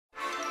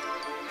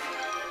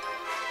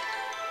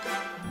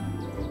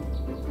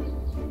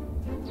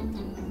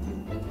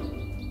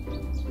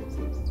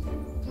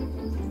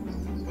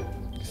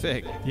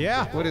thing?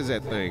 Yeah. What is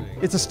that thing?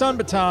 It's a stun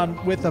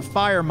baton with a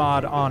fire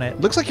mod on it.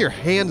 Looks like your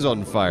hand's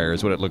on fire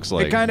is what it looks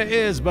like. It kind of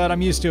is, but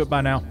I'm used to it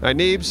by now. All right,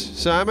 Neebs,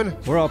 Simon.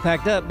 We're all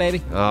packed up,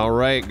 baby. All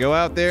right, go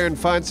out there and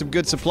find some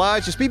good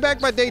supplies. Just be back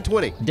by day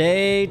 20.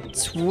 Day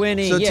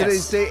 20, So yes.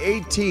 today's day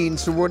 18,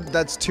 so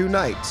that's 2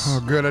 nights.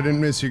 Oh, good. I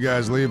didn't miss you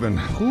guys leaving.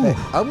 Hey,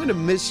 I'm gonna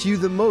miss you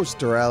the most,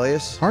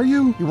 Duralius. Are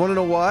you? You wanna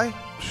know why?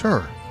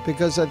 Sure.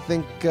 Because I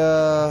think,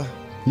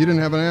 You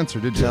didn't have an answer,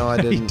 did you? No, I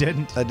didn't. He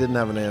didn't. I didn't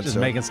have an answer. Just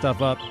making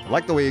stuff up. I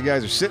like the way you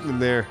guys are sitting in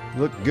there.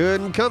 You look good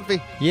and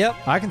comfy. Yep.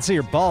 I can see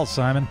your balls,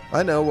 Simon.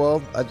 I know,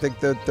 well, I think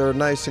that they're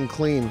nice and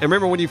clean. And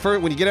remember, when you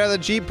get out of the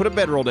Jeep, put a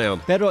bedroll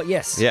down. Bedroll,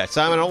 yes. Yeah,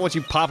 Simon, I don't want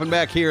you popping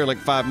back here in like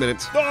 5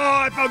 minutes. Oh,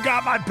 I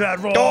forgot my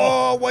bedroll.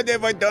 Oh, what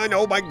have I done?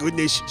 Oh my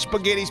goodness.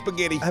 Spaghetti,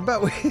 spaghetti. How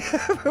about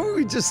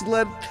we just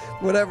let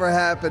whatever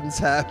happens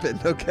happen,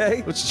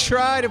 okay? Let's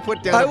try to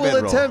put down I a will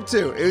bedroll. attempt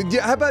to.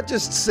 How about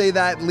just say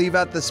that and leave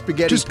out the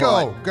spaghetti Just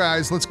part? go,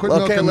 guys. Let's quit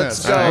Okay, milking let's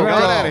this. go. All right, Go.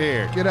 get out of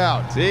here. Get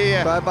out. See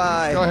ya.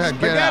 Bye-bye. Go ahead,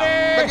 get out.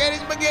 Spaghetti,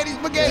 spaghetti,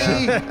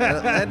 spaghetti.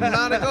 And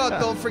Monaco,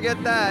 don't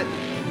forget that.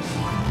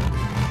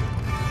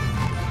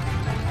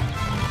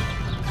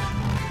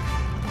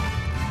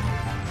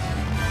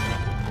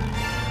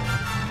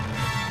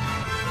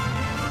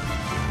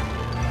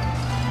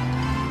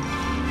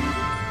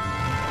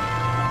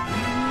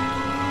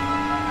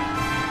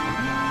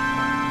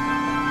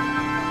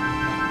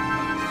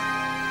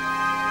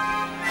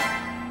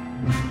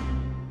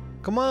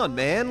 Come on,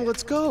 man,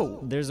 let's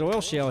go. There's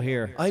oil shale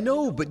here. I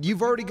know, but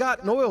you've already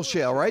got an oil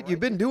shale, right? You've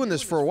been doing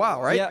this for a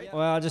while, right? Yeah,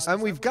 well, I just...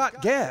 And we've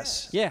got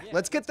gas. Yeah.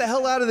 Let's get the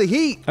hell out of the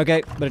heat.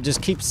 Okay, but it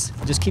just keeps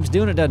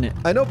doing it, doesn't it?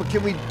 I know, but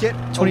can we get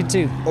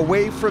 22.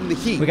 away from the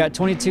heat? We got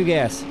 22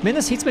 gas. Man,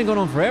 this heat's been going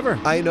on forever.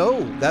 I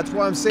know. That's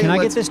why I'm saying. Can I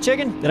get let's- this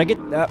chicken? Did I get...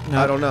 no.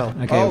 I don't know.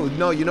 Okay. Oh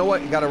no, you know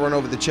what? You got to run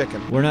over the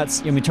chicken. We're not...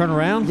 Can we turn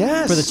around?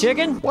 Yes. For the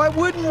chicken? Why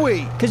wouldn't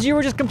we? Because you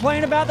were just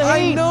complaining about the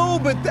heat. I know,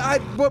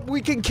 but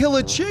we can kill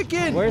a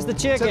chicken. Where's the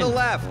chicken? To the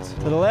left.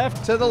 To the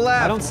left? To the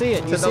left. I don't see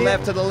it. You To the see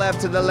left. it? To the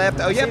left. To the left.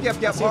 Oh, yep. I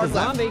see Hard the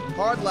left. zombie.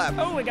 Hard left.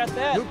 Oh, we got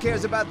that. Who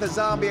cares about the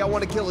zombie? I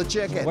want to kill a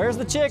chicken. Where's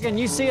the chicken?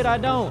 You see it, I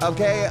don't.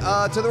 Okay,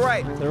 to the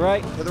right. To the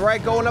right? To the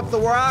right, going up the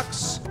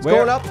rocks. It's Where?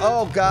 going up.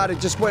 Oh God, it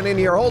just went in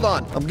here. Hold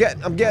on. I'm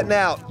getting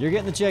out. You're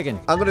getting the chicken.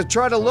 I'm gonna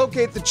try to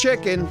locate the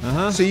chicken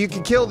so you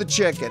can kill the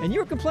chicken. And you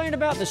were complaining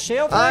about the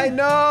shale thing? I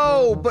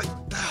know, but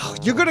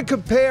you're gonna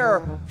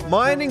compare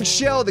mining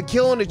shell to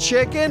killing a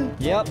chicken?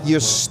 Yep. You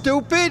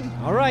stupid?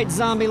 All right,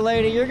 zombie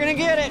lady, you're gonna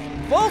get it.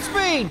 Full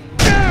speed.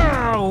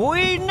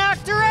 We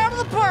knocked her out of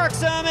the park,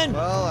 Simon.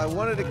 Well, I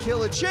wanted to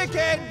kill a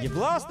chicken. You've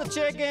lost the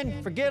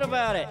chicken. Forget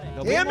about it.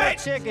 There'll Damn be more it!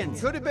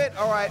 chickens. Could have been.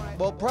 All right.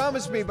 Well,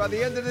 promise me by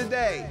the end of the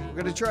day,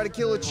 we're gonna try to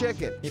kill a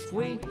chicken. If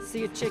we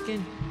see a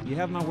chicken, you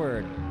have my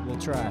word. We'll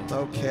try.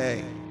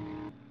 Okay.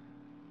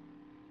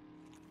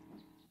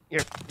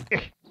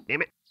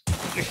 Damn it.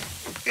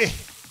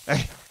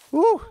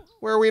 Woo,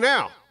 where are we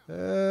now?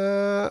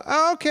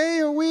 Okay,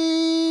 are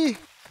we...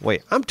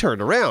 Wait, I'm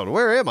turned around.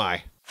 Where am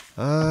I?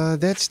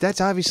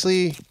 That's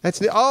obviously,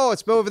 oh,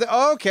 it's over there.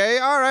 Okay,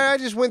 all right, I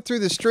just went through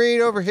the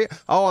street over here.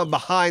 Oh, I'm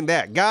behind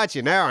that.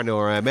 Gotcha, now I know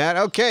where I'm at.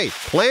 Okay,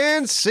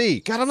 plan C.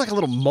 God, I'm like a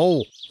little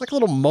mole. Like a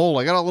little mole.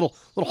 I got all little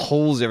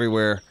holes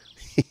everywhere.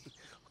 Like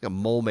a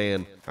mole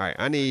man. All right,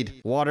 I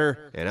need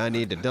water, and I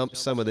need to dump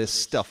some of this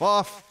stuff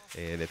off.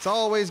 And it's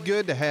always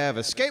good to have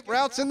escape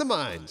routes in the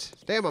mines.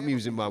 Damn, I'm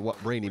using my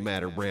brainy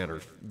matter,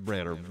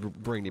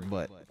 brainy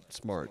butt.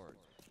 Smart.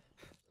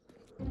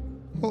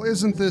 Well,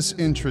 isn't this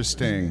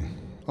interesting?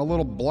 A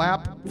little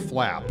blap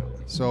flap.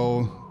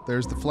 So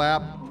there's the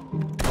flap,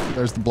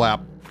 there's the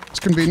blap. It's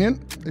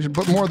convenient. They should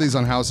put more of these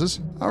on houses.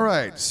 All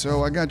right,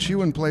 so I got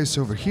you in place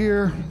over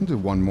here. We'll do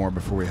one more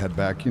before we head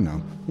back, you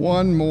know.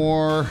 One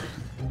more.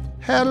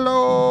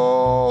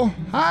 Hello.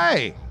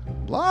 Hi.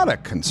 A lot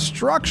of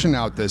construction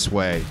out this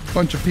way.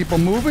 Bunch of people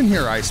moving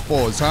here, I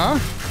suppose, huh?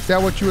 Is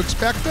that what you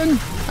expecting?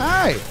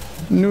 Hi.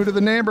 New to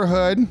the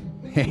neighborhood.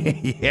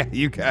 Yeah,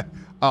 you got...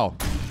 Oh.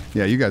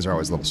 Yeah, you guys are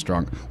always a little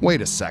strong.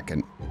 Wait a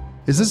second.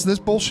 Is this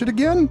bullshit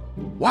again?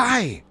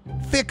 Why?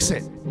 Fix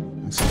it.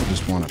 I still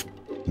just want to...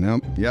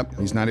 Nope, yep,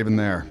 he's not even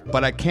there.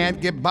 But I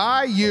can't get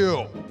by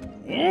you.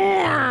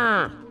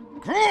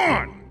 Come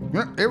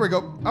on. Here we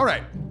go. All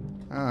right.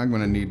 I'm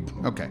gonna need...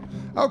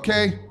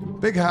 Okay.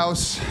 Big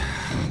house.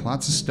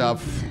 Lots of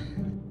stuff.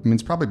 I mean,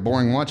 it's probably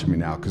boring watching me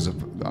now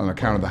on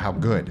account of how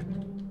good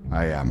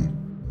I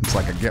am. It's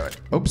like a get...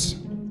 Oops.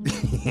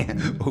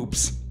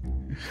 Oops.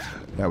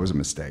 That was a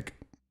mistake.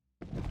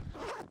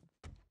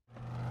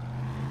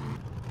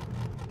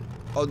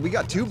 Oh, we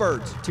got 2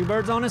 birds. 2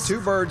 birds on us?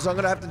 2 birds. I'm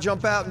gonna have to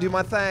jump out and do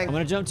my thing. I'm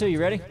gonna jump too. You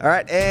ready? All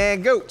right,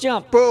 and go.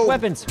 Jump. Boom.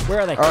 Weapons. Where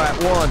are they? All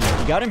right,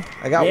 1. You got him?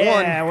 I got 1.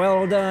 Yeah,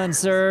 well done,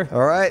 sir.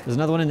 All right. There's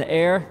another one in the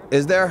air.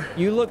 Is there?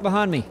 You look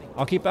behind me.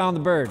 I'll keep eye on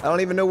the bird. I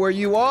don't even know where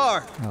you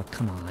are. Oh,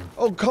 come on.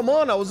 Oh, come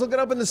on. I was looking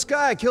up in the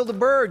sky. I killed a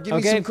bird. Give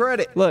me some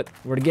credit. Look,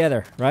 we're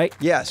together, right?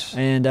 Yes.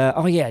 And,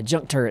 oh yeah,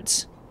 junk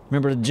turrets.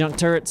 Remember the junk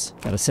turrets?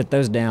 Gotta set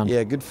those down.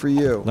 Yeah, good for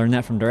you. Learn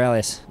that from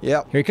Doraleous.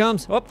 Yep. Here he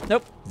comes. Oh,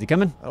 nope. Is he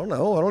coming? I don't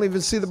know. I don't even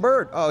see the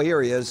bird. Oh,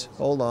 here he is.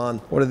 Hold on.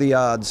 What are the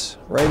odds?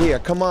 Right here.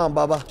 Come on,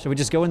 Bubba. Should we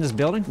just go in this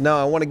building? No,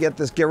 I want to get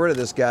rid of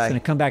this It's gonna guy.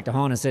 come back to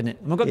haunt us, isn't it?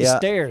 I'm gonna go up the Yeah.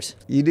 stairs.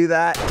 You do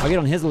that? I'll get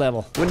on his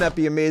level. Wouldn't that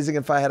be amazing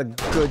if I had a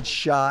good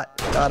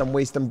shot? God, I'm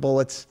wasting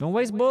bullets. Don't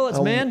waste bullets,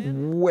 I'm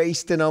man.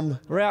 wasting them.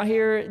 We're out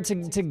here to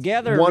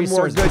gather One more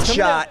resources. good Come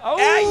shot. down.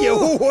 Hey,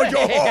 you.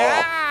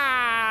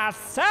 Yeah,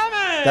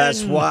 Simon!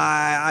 That's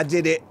why I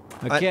did it.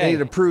 I Okay. needed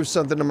to prove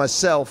something to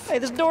myself. Hey,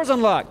 this door's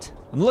unlocked.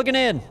 I'm looking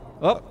in.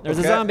 Oh, there's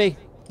a Okay. zombie.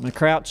 I'm gonna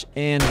crouch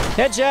and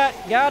headshot.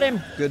 Got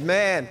him. Good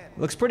man.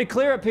 Looks pretty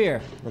clear up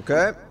here.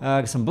 Okay.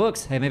 Some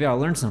books. Hey, maybe I'll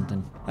learn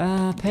something.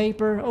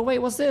 Paper. Oh, wait,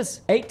 what's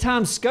this?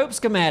 8x scope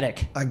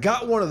schematic. I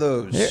got one of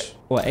those.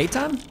 What,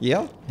 8x?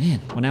 Yeah. Man,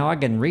 well, now I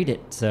can read it,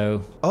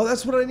 so. Oh,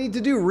 that's what I need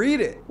to do.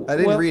 Read it. I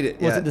didn't Well, read it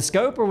Was yet. it the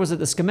scope or was it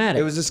the schematic?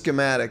 It was a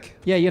schematic.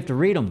 Yeah, you have to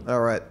read them. All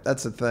right,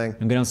 that's the thing.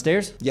 I'm go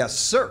downstairs? Yes,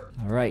 sir.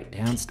 All right,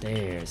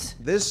 downstairs.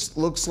 This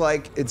looks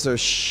like it's a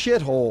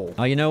shithole.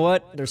 Oh, you know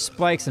what? There's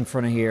spikes in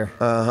front of here.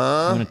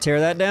 Uh-huh. I'm gonna tear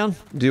that down?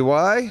 Do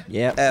I?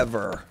 Yep.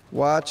 Ever.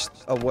 Watch.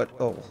 Oh, what?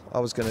 Oh, I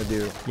was gonna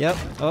do. Yep.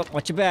 Oh,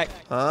 watch your back.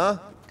 Huh?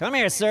 Come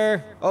here,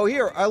 sir. Oh,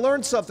 here. I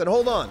learned something.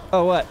 Hold on.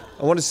 Oh, what?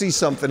 I want to see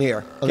something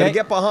here. I'm Okay. gonna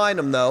get behind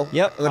him though.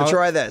 Yep. I'm gonna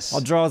try this.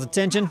 I'll draw his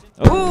attention.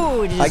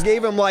 Ooh, I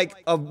gave him like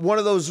one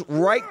of those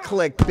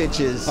right-click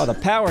bitches. Oh, the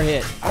power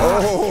hit.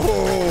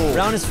 Oh. Right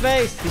on his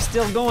face. He's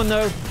still going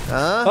though.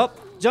 Huh? Oh,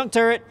 junk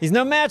turret. He's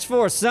no match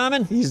for us,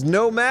 Simon. He's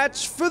no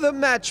match for the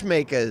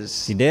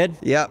matchmakers. He did?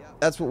 Yep.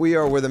 That's what we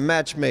are. We're the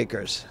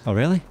matchmakers. Oh,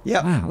 really?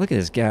 Yep. Wow, look at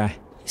this guy.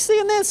 You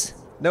seeing this?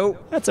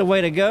 Nope. That's a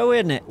way to go,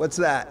 isn't it? What's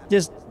that?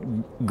 Just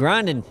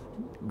grinding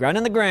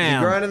the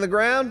ground. Grinding the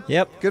ground?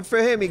 Yep. Good for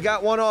him. He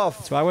got one off.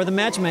 That's why we're the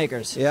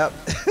matchmakers. Yep.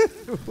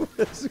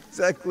 That's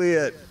exactly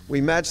it. We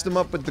matched him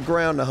up with the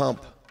ground to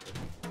hump.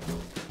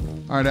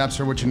 All right,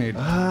 Abster, what you need?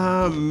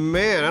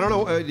 Man, I don't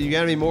know. You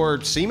got any more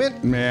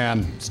cement?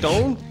 Man.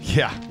 Stone?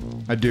 Yeah,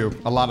 I do.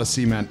 A lot of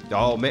cement.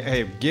 Oh, man.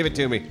 Hey, give it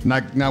to me.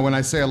 Now, when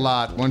I say a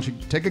lot, why don't you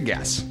take a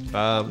guess?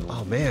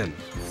 Oh, man.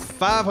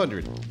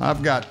 500.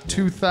 I've got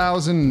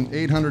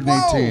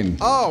 2,818.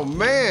 Oh,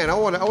 man. I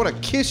want to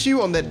kiss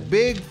you on that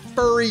big,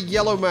 furry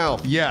yellow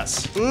mouth.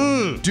 Yes.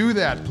 Do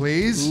that,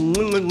 please. I'm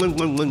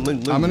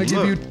gonna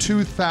give you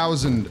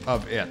 2,000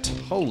 of it.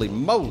 Holy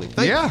moly.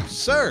 Thank Yeah. you,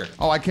 sir.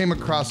 Oh, I came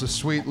across a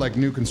sweet, like,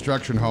 new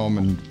construction home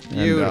and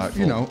Beautiful.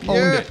 you know,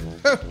 owned it.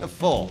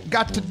 Full.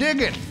 Got to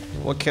digging.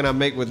 What can I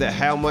make with that?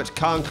 How much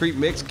concrete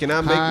mix can I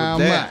make How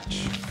with that?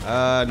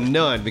 much?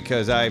 None,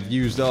 because I've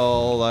used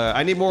all.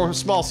 I need more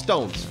small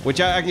stones,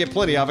 which I can get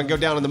plenty of and go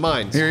down in the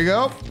mines. Here you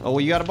go. Oh, well,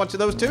 you got a bunch of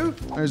those too?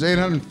 There's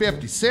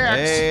 856.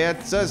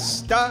 It's a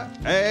start.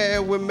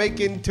 We're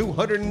making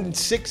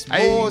 206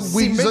 Hey, more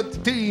we's a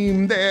cement.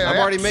 team there. I'm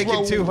already That's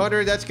making slow.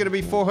 200. That's going to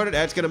be 400.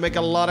 That's going to make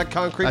a lot of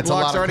concrete That's a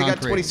blocks. lot I of already got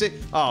concrete. 26.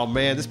 Oh,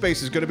 man, this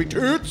space is going to be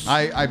toots.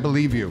 I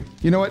believe you.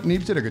 You know what?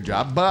 Neebs did a good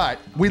job, but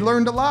we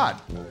learned a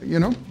lot. You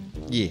know?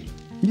 Yeah.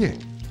 Yeah.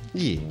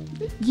 Yeah.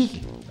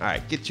 All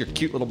right, get your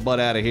cute little butt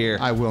out of here.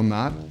 I will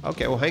not.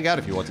 Okay, well, hang out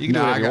if you want to. You can do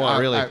No, whatever you want,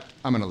 really.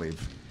 I'm gonna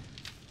leave.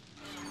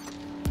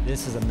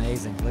 This is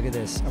amazing. Look at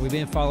this. Are we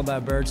being followed by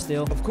a bird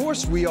still? Of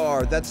course we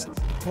are. That's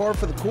par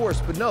for the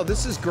course. But no,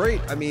 this is great.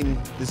 I mean,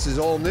 this is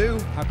all new.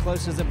 How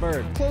close is a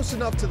bird? Close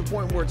enough to the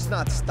point where it's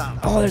not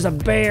stopped. Oh, there's a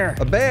bear.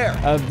 A bear.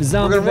 A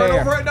zombie We're gonna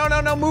bear. run over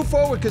it. No, move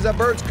forward because that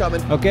bird's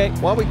coming. Okay.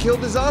 Why don't we kill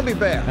the zombie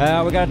bear?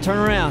 We gotta turn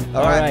around.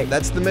 All right,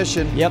 that's the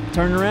mission. Yep,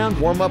 turn around.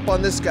 Warm up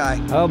on this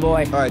guy. Oh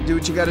boy. All right, do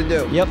what you gotta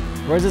do. Yep.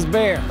 Where's this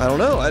bear? I don't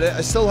know.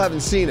 I still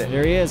haven't seen it.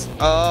 There he is.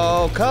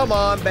 Oh, come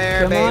on,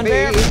 bear, Come on,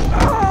 baby. bear.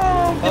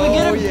 Oh, did we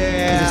get him?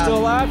 Yeah. Is he still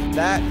alive?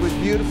 That was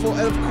beautiful.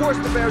 And of course,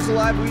 the bear's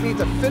alive. We need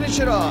to finish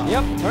it off.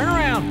 Yep. Turn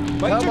around.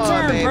 Wait Come your on,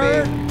 turn, baby.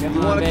 bird. You Come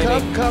want on, to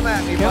baby. come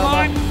at me, Come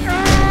Bubba.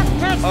 on.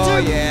 Catch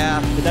Oh, two.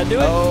 yeah. Did that do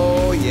it?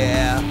 Oh,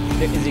 yeah.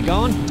 Is he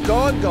gone?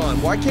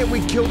 Gone. Why can't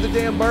we kill the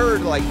damn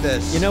bird like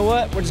this? You know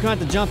what? We're just gonna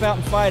have to jump out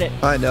and fight it.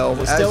 I know.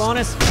 Is it still on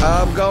us?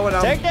 I'm going.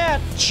 I'm Take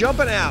that.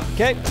 jumping out.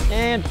 Okay.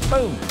 And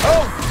boom.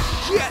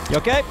 Oh, shit. You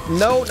okay?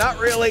 No, not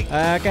really.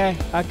 Okay.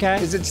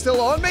 Is it still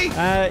on me?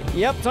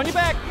 Yep. It's on your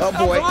back. Oh,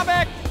 boy. It's on my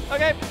back.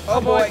 Okay.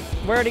 Oh, boy.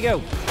 Where'd he go?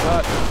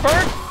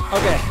 Bird.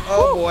 Okay.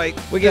 Oh, Woo. boy.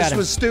 We got This him.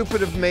 was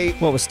stupid of me.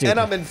 What was stupid? And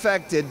I'm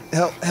infected.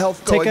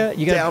 Health going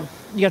You got down.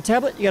 You got a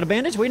tablet? You got a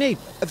bandage? We need.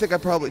 I think I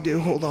probably do.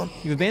 Hold on.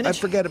 You have a bandage? I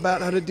forget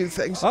about how to do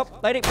things. Oh,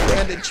 lady.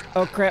 Bandage.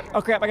 Oh crap. I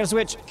gotta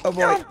switch. Oh,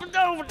 boy.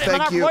 No,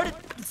 Thank you.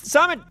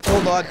 Simon.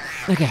 Hold on.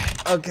 Okay.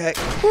 Okay.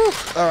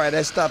 All right,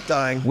 I stopped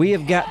dying. We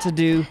have got to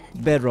do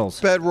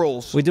bedrolls. Bed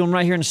rolls. We do them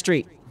right here in the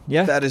street.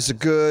 Yeah? That is a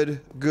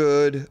good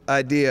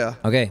idea.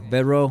 Okay,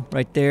 bedroll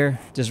right there.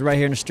 Just right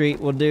here in the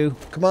street we'll do.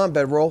 Come on,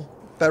 bedroll.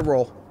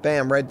 Bedroll.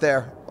 Bam, right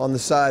there. On the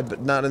side,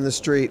 but not in the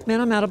street.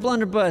 Man, I'm out of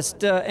blunderbuss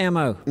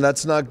ammo.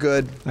 That's not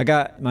good. I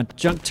got my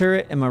junk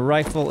turret and my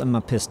rifle and my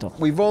pistol.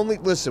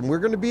 Listen, we're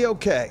gonna be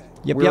okay.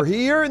 Yep, We're yep.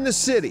 here in the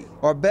city.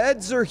 Our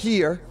beds are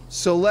here,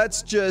 so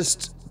let's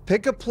just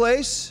pick a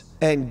place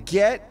and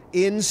get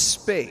in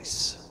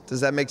space. Does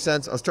that make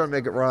sense? I was trying to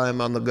make it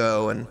rhyme on the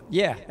go and...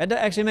 Yeah, that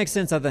actually makes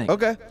sense, I think.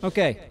 Okay.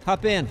 Okay,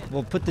 hop in.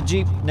 We'll put the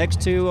Jeep next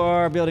to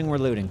our building we're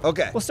looting.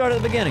 Okay. We'll start at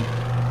the beginning.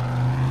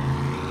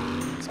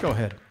 Let's go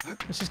ahead.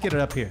 Let's just get it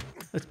up here.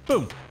 Let's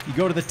boom. You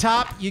go to the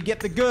top, you get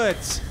the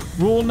goods.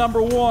 Rule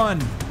number 1.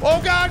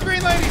 Oh God,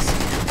 green ladies!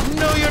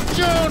 No, you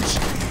don't!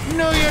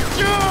 No, you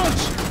don't!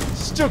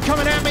 Still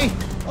coming at me.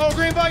 Oh,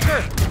 green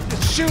biker!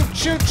 Shoot,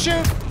 shoot,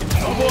 shoot.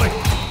 Oh boy!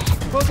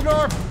 Close the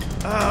door.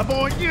 Ah,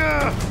 boy,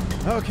 yeah!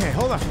 Okay,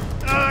 hold on.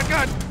 Ah,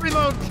 God,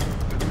 reload!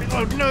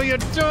 Reload! No, you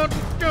don't!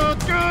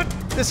 Good!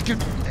 This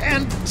could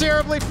end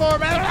terribly for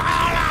me.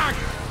 I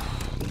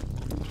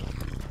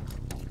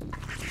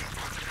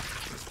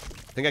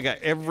think I got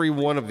every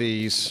one of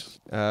these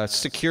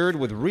secured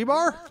with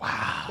rebar. Wow.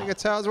 I think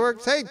that's how it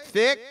works. Hey,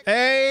 Thick.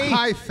 Hey.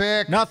 Hi,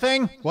 Thick.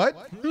 Nothing. What?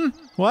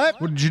 What?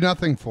 What did you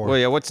nothing for? Well,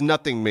 yeah, what's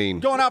nothing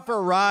mean? Going out for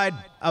a ride.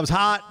 I was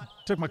hot.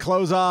 Took my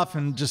clothes off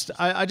and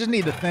I just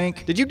need to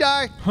think. Did you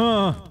die?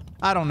 Huh.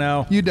 I don't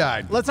know. You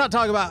died. Let's not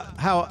talk about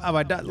how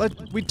I died.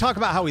 We talk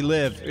about how we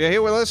live. Yeah,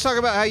 here, well, let's talk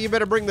about how you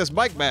better bring this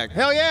bike back.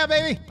 Hell yeah,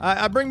 baby.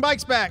 I bring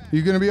bikes back.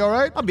 You gonna be all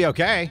right? I'll be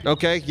okay.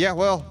 Okay, yeah,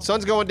 well,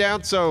 sun's going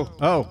down, so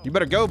you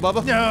better go,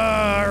 Bubba.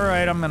 All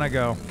right, I'm gonna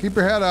go. Keep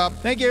your head up.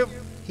 Thank you.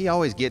 He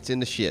always gets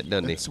into shit,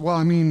 doesn't he? Well,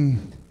 I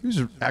mean, he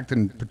was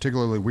acting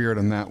particularly weird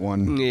on that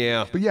one.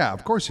 Yeah. But yeah,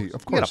 of course. You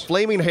got a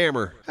flaming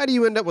hammer. How do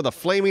you end up with a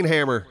flaming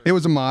hammer? It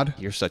was a mod.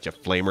 You're such a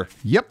flamer.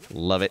 Yep.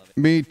 Love it.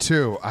 Me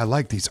too. I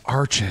like these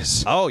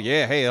arches. Oh,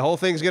 yeah. Hey, the whole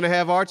thing's going to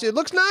have arches. It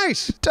looks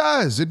nice. It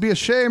does. It'd be a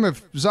shame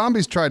if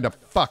zombies tried to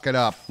fuck it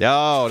up.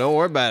 No, don't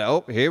worry about it.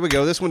 Oh, here we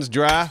go. This one's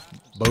dry.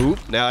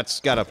 Boop. Now it's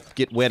got to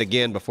get wet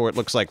again before it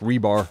looks like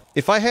rebar.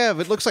 If I have,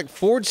 it looks like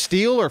forged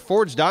steel or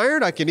forged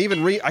iron, I can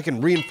even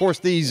reinforce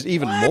these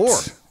even more.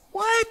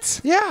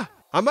 What? Yeah.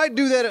 I might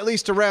do that at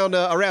least around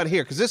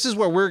here, because this is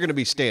where we're going to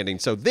be standing.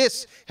 So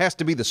this has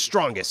to be the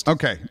strongest.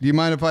 Okay. Do you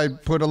mind if I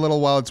put a little,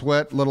 while it's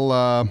wet, little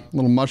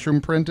mushroom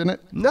print in it?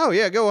 No,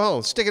 yeah, go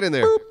home. Stick it in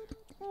there. Boop,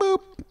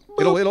 boop,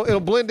 boop. It'll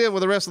blend in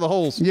with the rest of the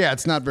holes. Yeah,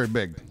 it's not very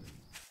big.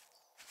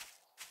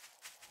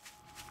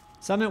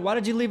 Simon, why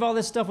did you leave all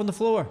this stuff on the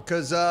floor?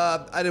 Because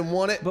I didn't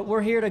want it. But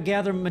we're here to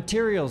gather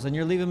materials, and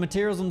you're leaving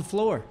materials on the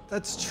floor.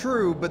 That's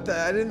true, but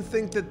I didn't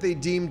think that they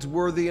deemed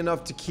worthy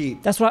enough to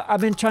keep. That's why I've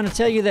been trying to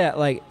tell you that.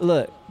 Like,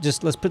 look,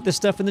 just let's put this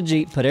stuff in the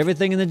Jeep. Put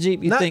everything in the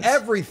Jeep. Not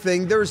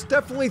everything. There's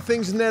definitely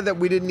things in there that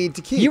we didn't need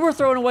to keep. You were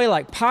throwing away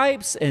like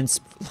pipes and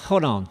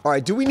hold on. All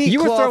right, do we need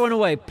You cloth? were throwing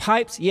away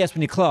pipes. Yes, we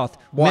need cloth.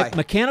 Why?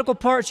 Mechanical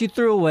parts you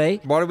threw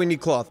away Why do we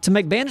need cloth? to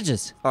make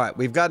bandages. All right,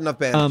 we've got enough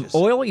bandages.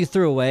 Oil you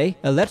threw away.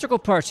 Electrical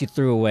parts you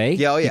threw away.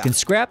 Yeah, oh yeah. You can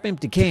scrap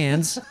empty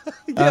cans.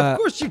 Yeah, of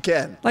course you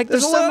can. Like,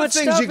 there's there's a so lot much of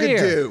things stuff you could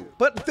here. do,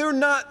 but they're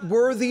not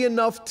worthy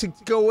enough to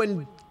go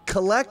and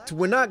collect.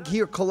 We're not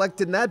here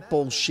collecting that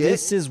bullshit.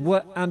 This is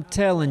what I'm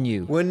telling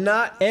you. We're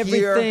not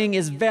Everything here.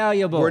 is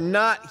valuable. We're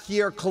not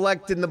here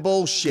collecting the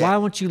bullshit. Why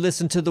won't you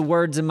listen to the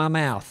words in my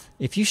mouth?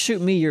 If you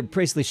shoot me, you're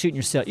basically shooting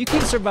yourself. You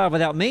can't survive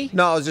without me.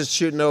 No, I was just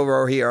shooting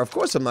over here. Of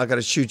course I'm not going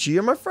to shoot you.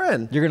 You're my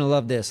friend. You're gonna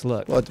love this.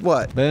 Look.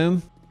 What?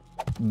 Boom.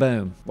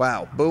 Boom.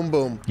 Wow. Boom,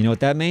 boom. You know what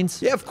that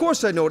means? Yeah, of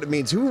course I know what it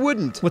means. Who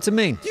wouldn't? What's it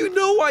mean? You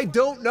know I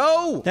don't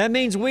know. That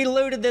means we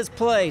looted this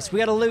place. We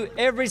gotta loot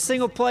every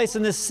single place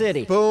in this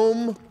city.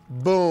 Boom,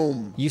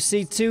 boom. You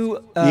see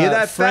two You hear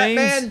that, frames?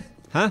 fat man?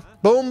 Huh?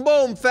 Boom,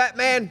 boom, fat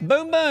man.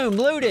 Boom, boom,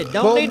 looted.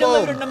 Don't Boom, need to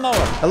loot boom. it no more.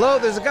 Hello,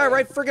 there's a guy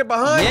right friggin'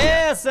 behind.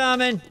 Yeah,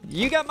 Simon.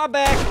 You got my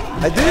back.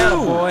 I do.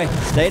 Boy,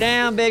 stay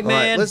down, big All right,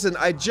 man. listen,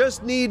 I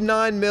just need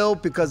 9 mil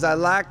because I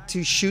like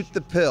to shoot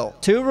the pill.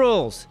 2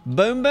 rules.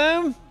 Boom,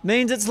 boom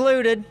means it's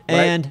looted, Right.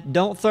 and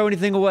don't throw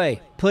anything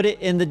away. Put it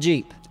in the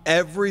Jeep.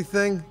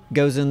 Everything?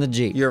 Goes in the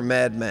Jeep. You're a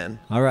madman.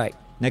 All right,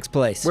 next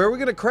place. Where are we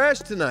gonna crash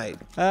tonight?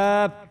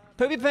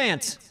 Poopy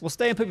Pants. We'll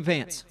stay in Poopy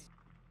Pants.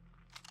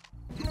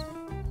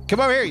 Come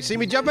over here. You see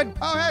me jumping?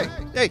 Oh, hey.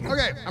 Hey.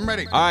 Okay, I'm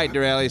ready. All right,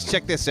 Duralies,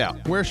 check this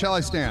out. Where shall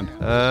I stand?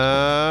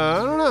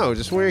 I don't know.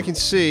 Just where you can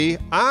see.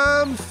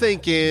 I'm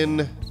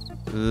thinking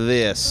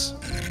this.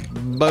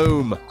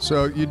 Boom.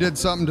 So you did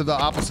something to the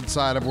opposite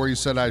side of where you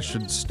said I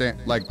should stand,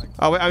 like,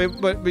 Oh, I mean,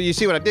 but you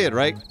see what I did,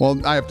 right? well,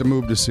 I have to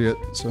move to see it,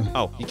 so.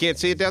 Oh, you can't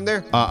see it down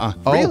there?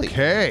 Really?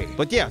 Okay.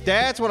 But yeah,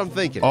 that's what I'm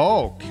thinking.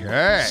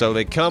 Okay. So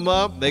they come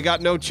up, they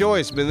got no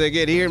choice, but they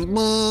get here and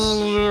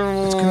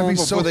It's gonna be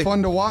so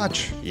fun to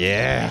watch.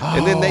 Yeah.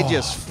 And then they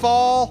just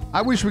fall.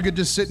 I wish we could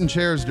just sit in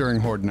chairs during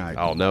Horde Night.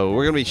 Oh no,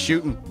 we're gonna be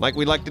shooting like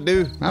we like to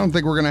do. I don't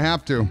think we're gonna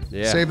have to.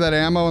 Yeah. Save that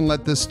ammo and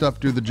let this stuff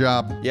do the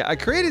job. Yeah, I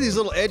created these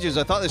little edges.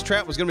 I thought this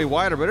trap was gonna be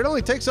wider, but it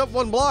only takes up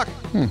 1 block.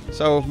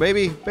 So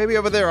maybe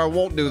over there I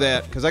won't do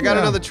that because I got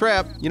Yeah. another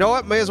trap. You know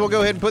what? May as well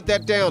go ahead and put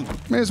that down.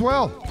 May as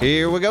well.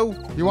 Here we go.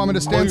 You want me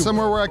to stand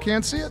somewhere where I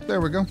can't see it?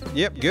 There we go.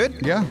 Yep, good.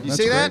 Yeah, You that's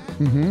see that?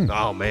 great.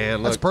 Oh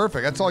man, That's look.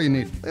 perfect. That's all you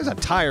need. There's a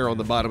tire on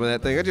the bottom of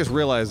that thing. I just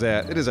realized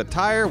that. It is a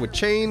tire with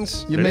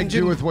chains. You an make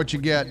engine. do with what you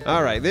get.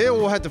 All right, then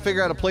we'll have to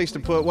figure out a place to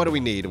put. What do we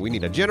need? We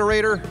need a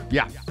generator.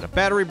 Yeah. And a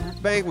battery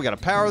bank. We got to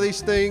power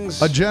these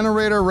things. A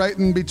generator right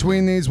in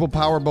between these will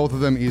power both of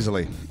them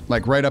easily.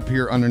 Like right up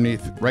here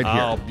underneath, right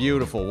Oh, here.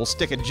 beautiful. We'll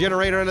stick a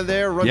generator under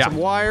there, run Yeah. some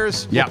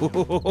wires. Yeah.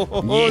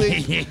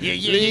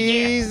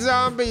 These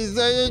zombies,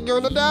 they ain't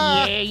gonna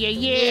die.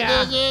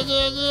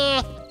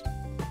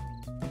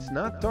 It's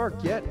not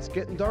dark yet. It's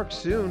getting dark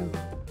soon.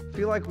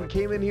 Feel like we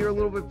came in here a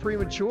little bit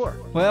premature.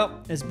 Well,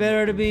 it's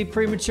better to be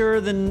premature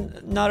than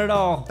not at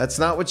all. That's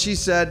not what she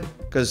said,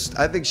 because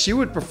I think she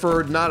would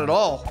prefer not at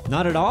all.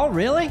 Not at all,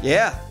 really?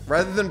 Yeah,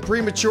 rather than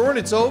premature and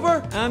it's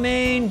over. I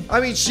mean,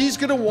 She's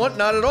gonna want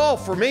not at all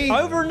for me.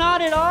 over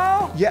not at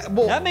all? Yeah,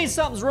 well, That means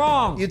something's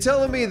wrong. you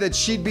telling me that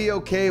she'd be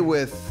okay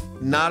with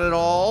not at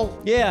all?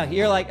 Yeah,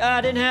 you're like,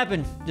 it didn't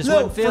happen. Just No,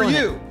 wasn't for feeling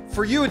you. it.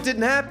 For you, it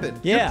didn't happen.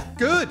 Yeah.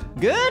 Good.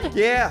 Good?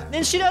 Yeah.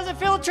 Then she doesn't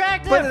feel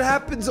attractive. But it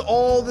happens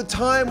all the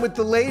time with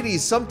the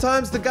ladies.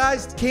 Sometimes the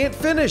guys can't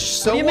finish.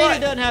 So What do you what? mean it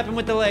doesn't happen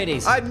with the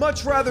ladies? I'd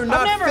much rather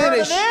not never heard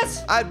of finish.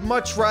 this. I'd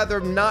much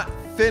rather not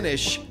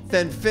finish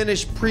than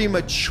finish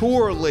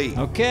prematurely.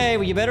 Okay,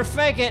 well, you better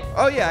fake it.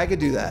 Oh yeah, I could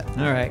do that.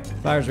 All right,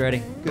 fire's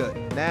ready. Good.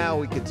 Now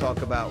we can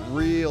talk about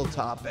real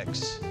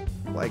topics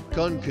like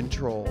gun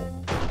control.